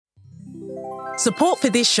Support for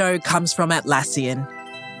this show comes from Atlassian.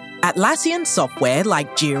 Atlassian software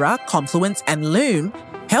like Jira, Confluence, and Loom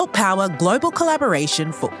help power global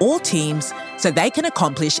collaboration for all teams so they can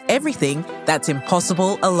accomplish everything that's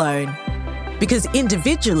impossible alone. Because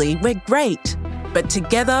individually, we're great, but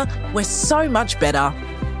together, we're so much better.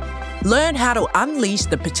 Learn how to unleash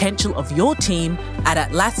the potential of your team at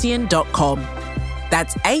Atlassian.com.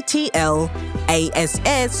 That's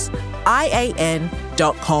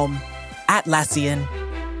Atlassian.com. Atlassian.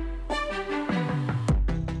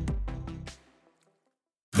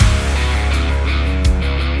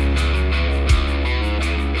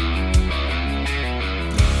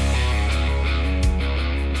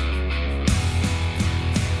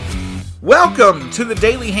 Welcome to the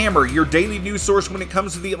Daily Hammer, your daily news source when it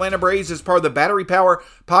comes to the Atlanta Braves as part of the Battery Power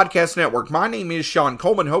Podcast Network. My name is Sean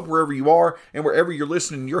Coleman. Hope wherever you are and wherever you're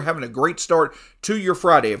listening, you're having a great start to your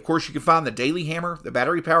Friday. Of course, you can find the Daily Hammer, the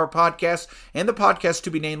Battery Power Podcast, and the podcast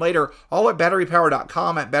to be named later, all at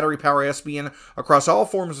batterypower.com, at batterypowersbn, across all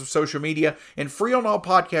forms of social media, and free on all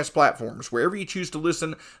podcast platforms. Wherever you choose to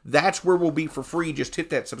listen, that's where we'll be for free. Just hit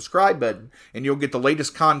that subscribe button, and you'll get the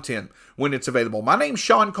latest content when it's available. My name's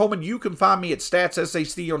Sean Coleman. You can find me at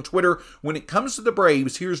StatsSAC on Twitter. When it comes to the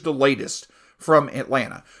Braves, here's the latest from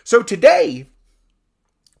Atlanta. So today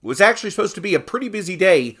was actually supposed to be a pretty busy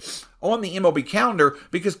day on the MLB calendar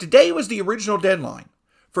because today was the original deadline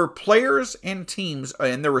for players and teams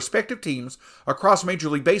and their respective teams across Major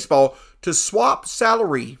League Baseball to swap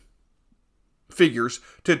salary figures,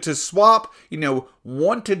 to swap,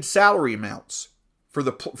 wanted salary amounts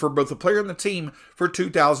for both the player and the team for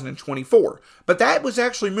 2024. But that was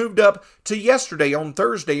actually moved up to yesterday on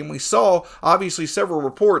Thursday, and we saw, obviously, several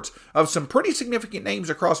reports of some pretty significant names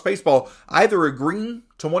across baseball either agreeing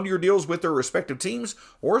to one-year deals with their respective teams,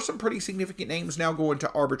 or some pretty significant names now going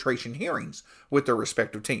to arbitration hearings with their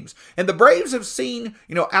respective teams. And the Braves have seen,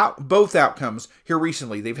 both outcomes here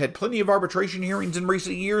recently. They've had plenty of arbitration hearings in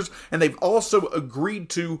recent years, and they've also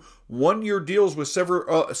agreed to one-year deals with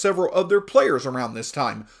several other players around this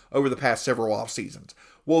time over the past several off seasons.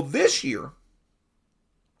 Well, this year,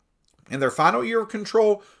 in their final year of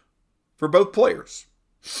control for both players,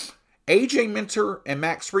 A.J. Minter and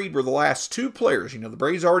Max Fried were the last two players. The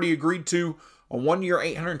Braves already agreed to a one-year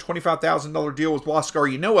 $825,000 deal with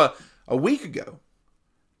Huascar Ynoa a week ago.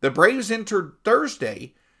 The Braves entered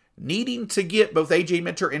Thursday needing to get both A.J.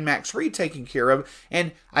 Minter and Max Fried taken care of,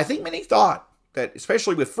 and I think many thought that,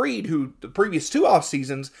 especially with Fried, who the previous two off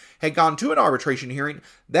seasons had gone to an arbitration hearing,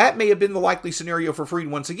 that may have been the likely scenario for Fried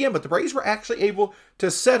once again, but the Braves were actually able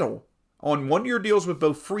to settle on one-year deals with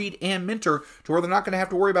both Fried and Minter to where they're not going to have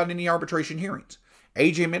to worry about any arbitration hearings.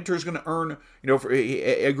 A.J. Minter is going to earn, he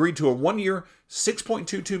agreed to a one-year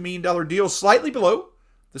 $6.22 million deal, slightly below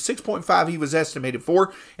the $6.5 he was estimated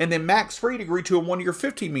for, and then Max Fried agreed to a one-year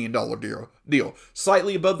 $15 million deal,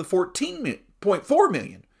 slightly above the $14.4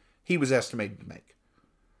 million he was estimated to make.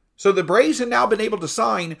 So the Braves have now been able to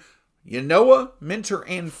sign Ynoa, Minter,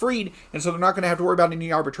 and Fried, and so they're not going to have to worry about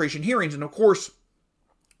any arbitration hearings. And of course,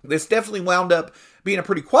 this definitely wound up being a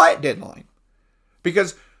pretty quiet deadline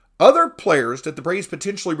because other players that the Braves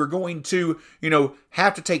potentially were going to,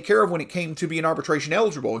 have to take care of when it came to being arbitration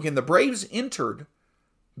eligible. Again, the Braves entered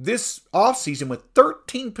this offseason with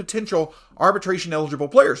 13 potential arbitration eligible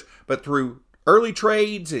players, but through early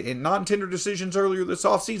trades and non-tender decisions earlier this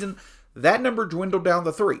offseason, that number dwindled down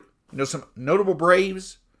to 3. Some notable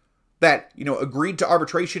Braves that, agreed to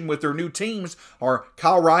arbitration with their new teams are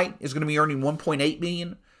Kyle Wright is going to be earning $1.8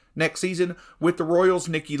 million next season with the Royals.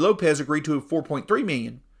 Nicky Lopez agreed to $4.3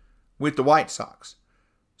 million with the White Sox.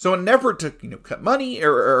 So in an effort to, cut money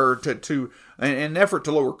or to an effort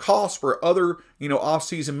to lower costs for other,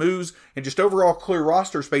 off-season moves and just overall clear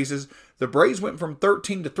roster spaces, the Braves went from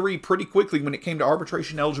 13 to 3 pretty quickly when it came to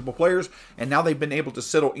arbitration-eligible players, and now they've been able to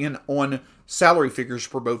settle in on salary figures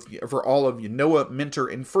for all of Ynoa, Minter,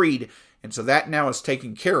 and Fried, and so that now is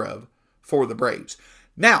taken care of for the Braves.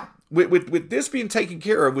 Now, with this being taken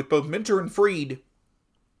care of, with both Minter and Fried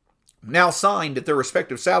now signed at their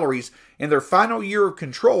respective salaries in their final year of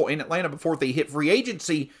control in Atlanta before they hit free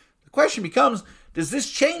agency, the question becomes, does this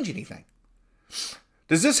change anything?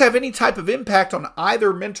 Does this have any type of impact on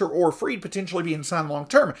either Minter or Fried potentially being signed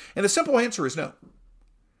long-term? And the simple answer is no.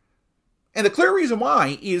 And the clear reason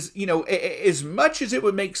why is, as much as it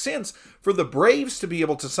would make sense for the Braves to be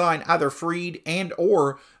able to sign either Fried and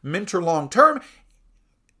or Minter long-term,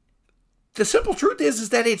 the simple truth is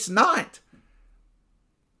that it's not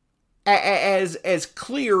as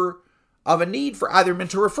clear of a need for either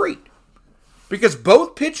Minter or Fried. Because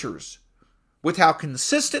both pitchers, with how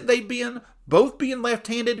consistent they've been, both being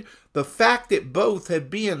left-handed, the fact that both have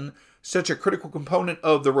been such a critical component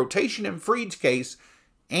of the rotation in Fried's case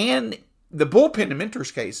and the bullpen in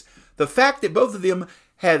Minter's case, the fact that both of them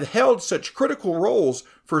have held such critical roles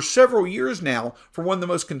for several years now for one of the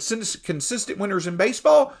most consistent winners in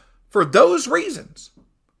baseball, for those reasons.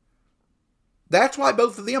 That's why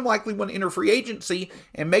both of them likely want to enter free agency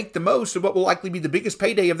and make the most of what will likely be the biggest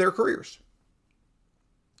payday of their careers.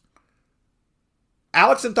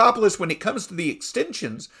 Alex Anthopoulos, when it comes to the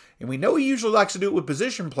extensions, and we know he usually likes to do it with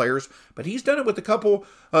position players, but he's done it with a couple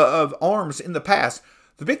of arms in the past.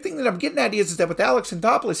 The big thing that I'm getting at is that with Alex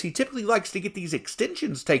Anthopoulos, he typically likes to get these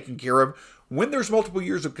extensions taken care of when there's multiple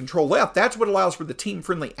years of control left. That's what allows for the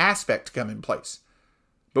team-friendly aspect to come in place.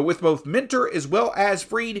 But with both Minter as well as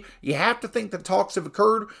Fried, you have to think that talks have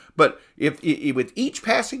occurred. But if with each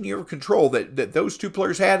passing year of control that those two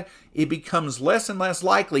players had, it becomes less and less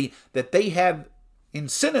likely that they have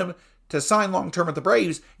incentive to sign long-term with the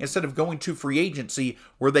Braves instead of going to free agency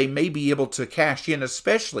where they may be able to cash in,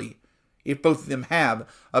 especially if both of them have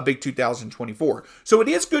a big 2024. So it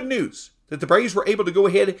is good news that the Braves were able to go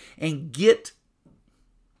ahead and get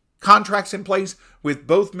contracts in place with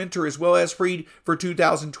both Minter as well as Fried for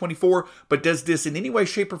 2024. But does this in any way,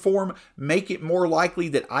 shape, or form make it more likely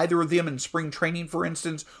that either of them in spring training, for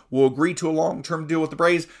instance, will agree to a long-term deal with the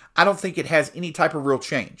Braves? I don't think it has any type of real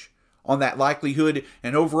change on that likelihood.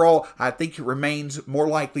 And overall, I think it remains more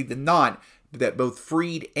likely than not that both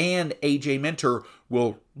Fried and AJ Minter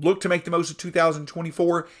will look to make the most of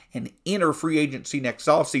 2024 and enter free agency next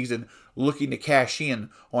offseason, looking to cash in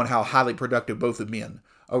on how highly productive both have been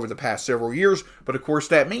over the past several years. But of course,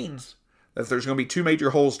 that means that there's going to be two major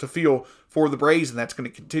holes to fill for the Braves, and that's going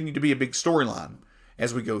to continue to be a big storyline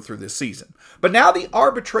as we go through this season. But now the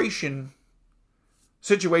arbitration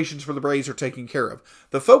situations for the Braves are taken care of.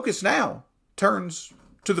 The focus now turns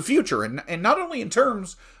to the future, and not only in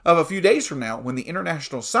terms of a few days from now when the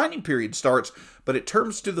international signing period starts, but it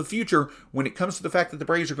turns to the future when it comes to the fact that the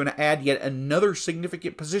Braves are going to add yet another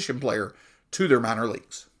significant position player to their minor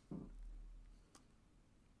leagues.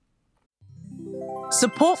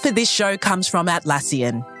 Support for this show comes from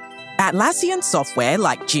Atlassian. Atlassian software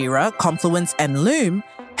like Jira, Confluence, and Loom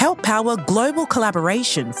help power global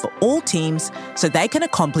collaboration for all teams so they can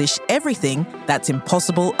accomplish everything that's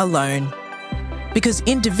impossible alone. Because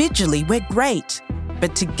individually we're great,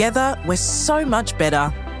 but together we're so much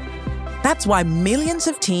better. That's why millions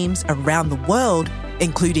of teams around the world,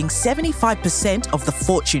 including 75% of the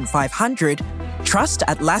Fortune 500, trust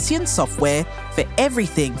Atlassian software for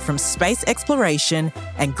everything from space exploration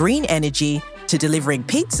and green energy to delivering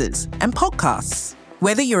pizzas and podcasts.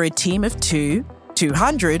 Whether you're a team of 2,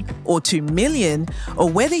 200, or 2 million, or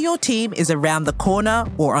whether your team is around the corner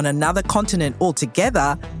or on another continent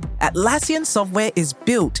altogether, Atlassian software is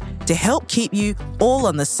built to help keep you all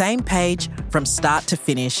on the same page from start to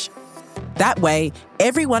finish. That way,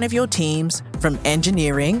 every one of your teams, from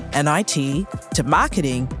engineering and IT to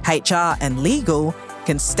marketing, HR, and legal,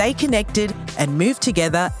 can stay connected and move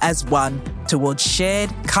together as one towards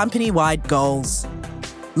shared company-wide goals.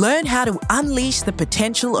 Learn how to unleash the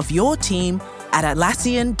potential of your team at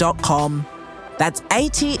Atlassian.com. That's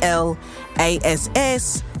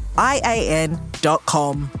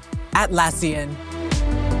Atlassian.com. Atlassian.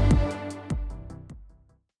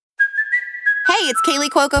 Hey, it's Kaylee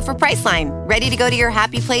Cuoco for Priceline. Ready to go to your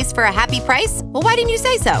happy place for a happy price? Well, why didn't you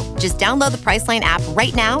say so? Just download the Priceline app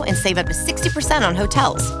right now and save up to 60% on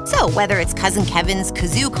hotels. So whether it's Cousin Kevin's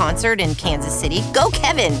Kazoo Concert in Kansas City, go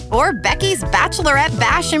Kevin, or Becky's Bachelorette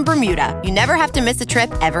Bash in Bermuda, you never have to miss a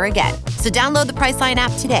trip ever again. So download the Priceline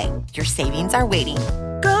app today. Your savings are waiting.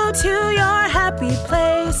 Go to your happy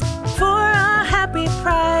place for a happy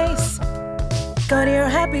price. Go to your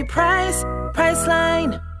happy price,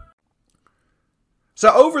 Priceline. So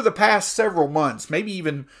over the past several months, maybe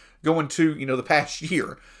even going to, the past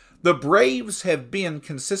year, the Braves have been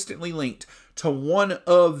consistently linked to one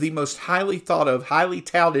of the most highly thought of, highly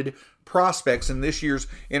touted prospects in this year's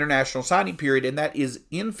international signing period, and that is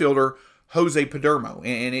infielder Jose Padermo.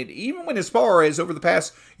 And it even went as far as over the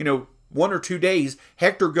past, 1 or 2 days,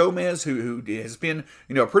 Hector Gomez, who has been,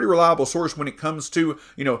 a pretty reliable source when it comes to,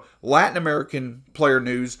 Latin American player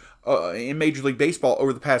news in Major League Baseball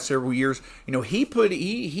over the past several years, he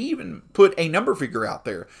even put a number figure out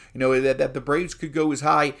there, that the Braves could go as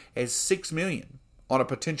high as $6 million on a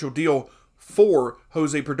potential deal for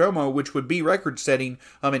Jose Perdomo, which would be record-setting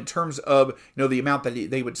in terms of the amount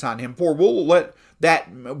that they would sign him for. We'll let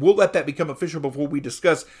that become official before we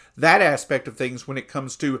discuss that aspect of things when it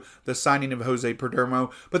comes to the signing of Jose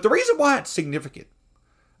Perdomo. But the reason why it's significant,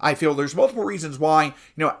 I feel there's multiple reasons why,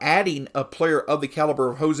 adding a player of the caliber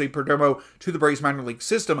of Jose Perdomo to the Braves minor league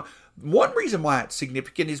system, One reason why it's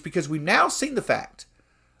significant is because we've now seen the fact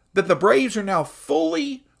that the Braves are now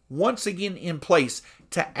fully, once again, in place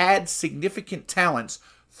to add significant talents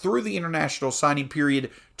through the international signing period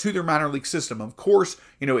to their minor league system. Of course,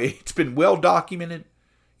 it's been well documented.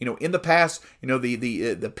 In the past,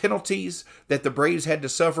 the penalties that the Braves had to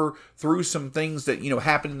suffer through some things that,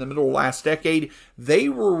 happened in the middle of last decade, they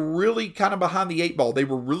were really kind of behind the eight ball. They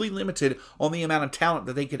were really limited on the amount of talent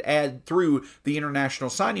that they could add through the international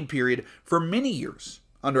signing period for many years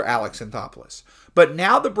under Alex Anthopoulos. But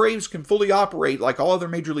now the Braves can fully operate like all other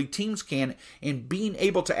major league teams can in being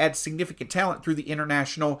able to add significant talent through the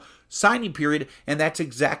international signing period, and that's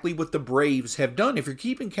exactly what the Braves have done. If you're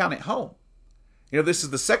keeping count at home, this is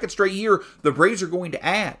the second straight year the Braves are going to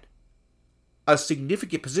add a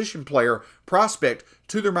significant position player prospect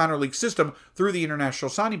to their minor league system through the international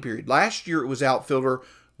signing period. Last year it was outfielder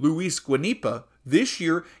Luis Guanipa. This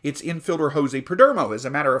year it's infielder Jose Perdomo. As a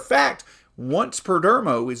matter of fact, once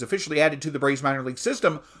Perdomo is officially added to the Braves minor league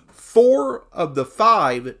system, 4 of the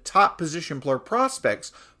 5 top position player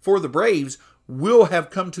prospects for the Braves will have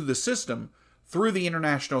come to the system through the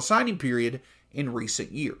international signing period in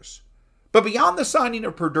recent years. But beyond the signing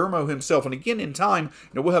of Perdomo himself, and again in time,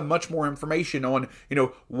 we'll have much more information on,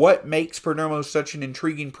 what makes Perdomo such an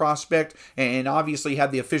intriguing prospect, and obviously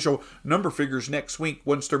have the official number figures next week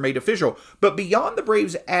once they're made official. But beyond the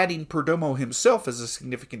Braves adding Perdomo himself as a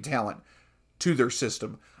significant talent to their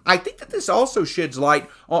system, I think that this also sheds light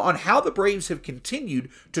on how the Braves have continued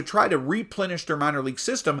to try to replenish their minor league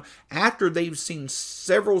system after they've seen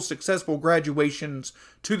several successful graduations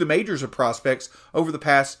to the majors of prospects over the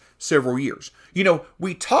past several years.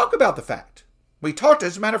 We talk about the fact,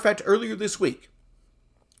 as a matter of fact, earlier this week,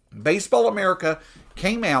 Baseball America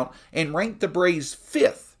came out and ranked the Braves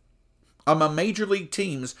 5th among major league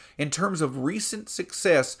teams in terms of recent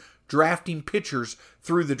success drafting pitchers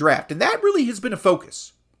through the draft. And that really has been a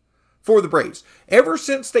focus for the Braves. Ever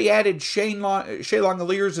since they added Shea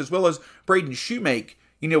Langeliers as well as Braden Shoemake,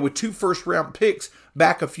 with 2 first-round picks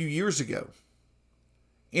back a few years ago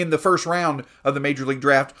in the first round of the Major League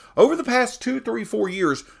Draft, over the past 2, 3, 4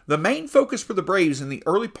 years, the main focus for the Braves in the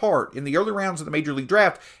early rounds of the Major League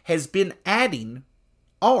Draft has been adding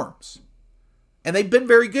arms. And they've been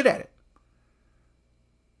very good at it.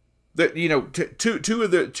 Two of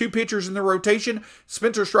the 2 pitchers in the rotation,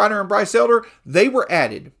 Spencer Strider and Bryce Elder, they were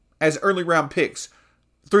added as early round picks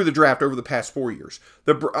through the draft over the past 4 years.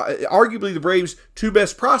 Arguably the Braves' 2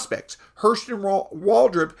 best prospects, Hurston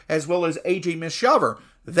Waldrop as well as A.J. Misshaver,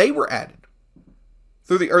 they were added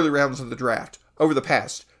through the early rounds of the draft over the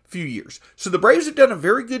past few years. So the Braves have done a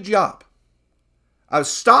very good job of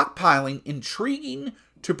stockpiling intriguing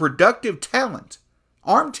to productive talent,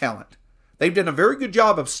 arm talent. They've done a very good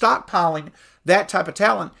job of stockpiling that type of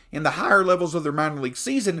talent in the higher levels of their minor league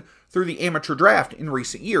season through the amateur draft in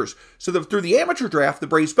recent years. So through the amateur draft, the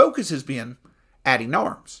Braves' focus has been adding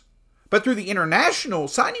arms. But through the international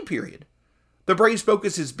signing period, the Braves'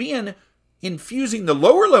 focus has been infusing the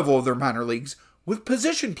lower level of their minor leagues with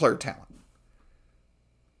position player talent.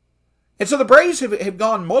 And so the Braves have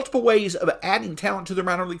gone multiple ways of adding talent to their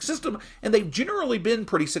minor league system, and they've generally been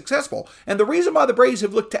pretty successful. And the reason why the Braves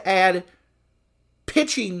have looked to add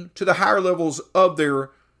pitching to the higher levels of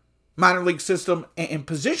their minor league system and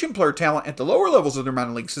position player talent at the lower levels of their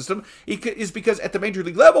minor league system is because at the major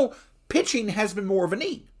league level, pitching has been more of a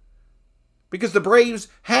need. Because the Braves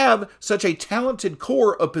have such a talented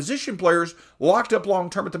core of position players locked up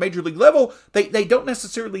long-term at the major league level, they don't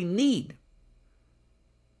necessarily need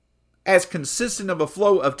as consistent of a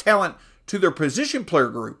flow of talent to their position player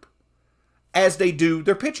group as they do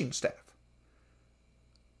their pitching staff.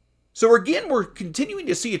 So again, we're continuing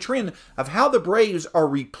to see a trend of how the Braves are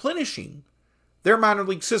replenishing their minor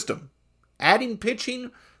league system, adding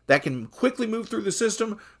pitching that can quickly move through the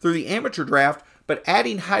system through the amateur draft, but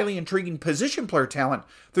adding highly intriguing position player talent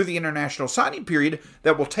through the international signing period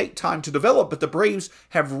that will take time to develop. But the Braves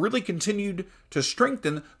have really continued to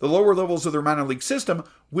strengthen the lower levels of their minor league system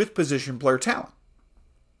with position player talent.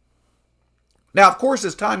 Now, of course,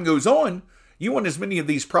 as time goes on, you want as many of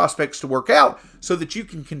these prospects to work out so that you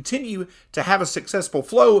can continue to have a successful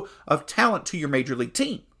flow of talent to your major league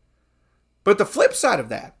team. But the flip side of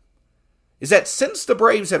that is that since the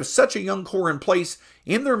Braves have such a young core in place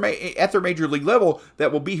at their major league level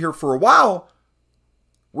that will be here for a while,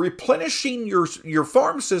 replenishing your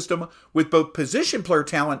farm system with both position player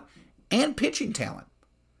talent and pitching talent,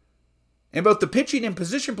 and both the pitching and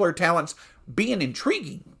position player talents being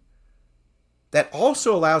intriguing, that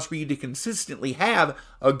also allows for you to consistently have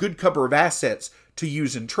a good cover of assets to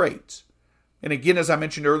use in trades. And again, as I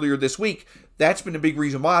mentioned earlier this week, that's been a big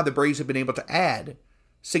reason why the Braves have been able to add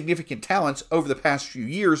significant talents over the past few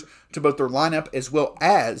years to both their lineup as well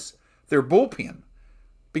as their bullpen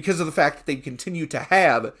because of the fact that they continue to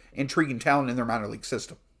have intriguing talent in their minor league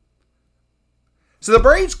system. So the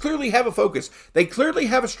Braves clearly have a focus. They clearly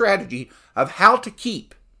have a strategy of how to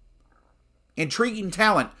keep intriguing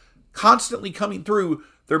talent constantly coming through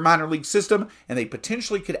their minor league system, and they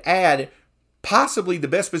potentially could add possibly the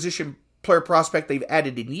best position player prospect they've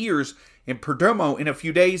added in years in Perdomo in a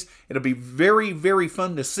few days. It'll be very, very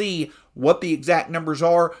fun to see what the exact numbers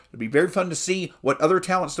are. It'll be very fun to see what other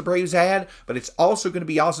talents the Braves add, but it's also going to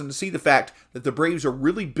be awesome to see the fact that the Braves are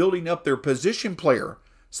really building up their position player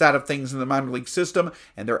side of things in the minor league system,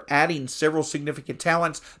 and they're adding several significant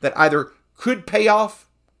talents that either could pay off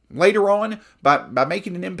later on by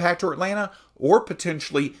making an impact for Atlanta, or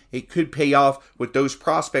potentially it could pay off with those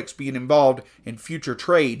prospects being involved in future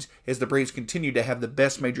trades as the Braves continue to have the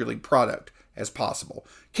best major league product as possible.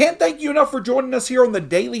 Can't thank you enough for joining us here on the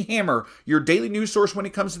Daily Hammer, your daily news source when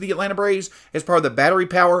it comes to the Atlanta Braves as part of the Battery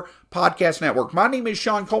Power Podcast Network. My name is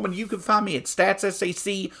Sean Coleman. You can find me at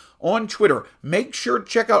StatsSAC on Twitter. Make sure to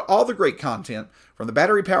check out all the great content from the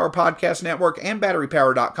Battery Power Podcast Network and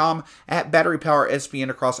BatteryPower.com at Battery Power SPN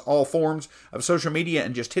across all forms of social media,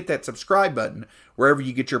 and just hit that subscribe button wherever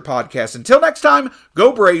you get your podcasts. Until next time,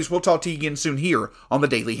 go Braves. We'll talk to you again soon here on the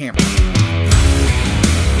Daily Hammer.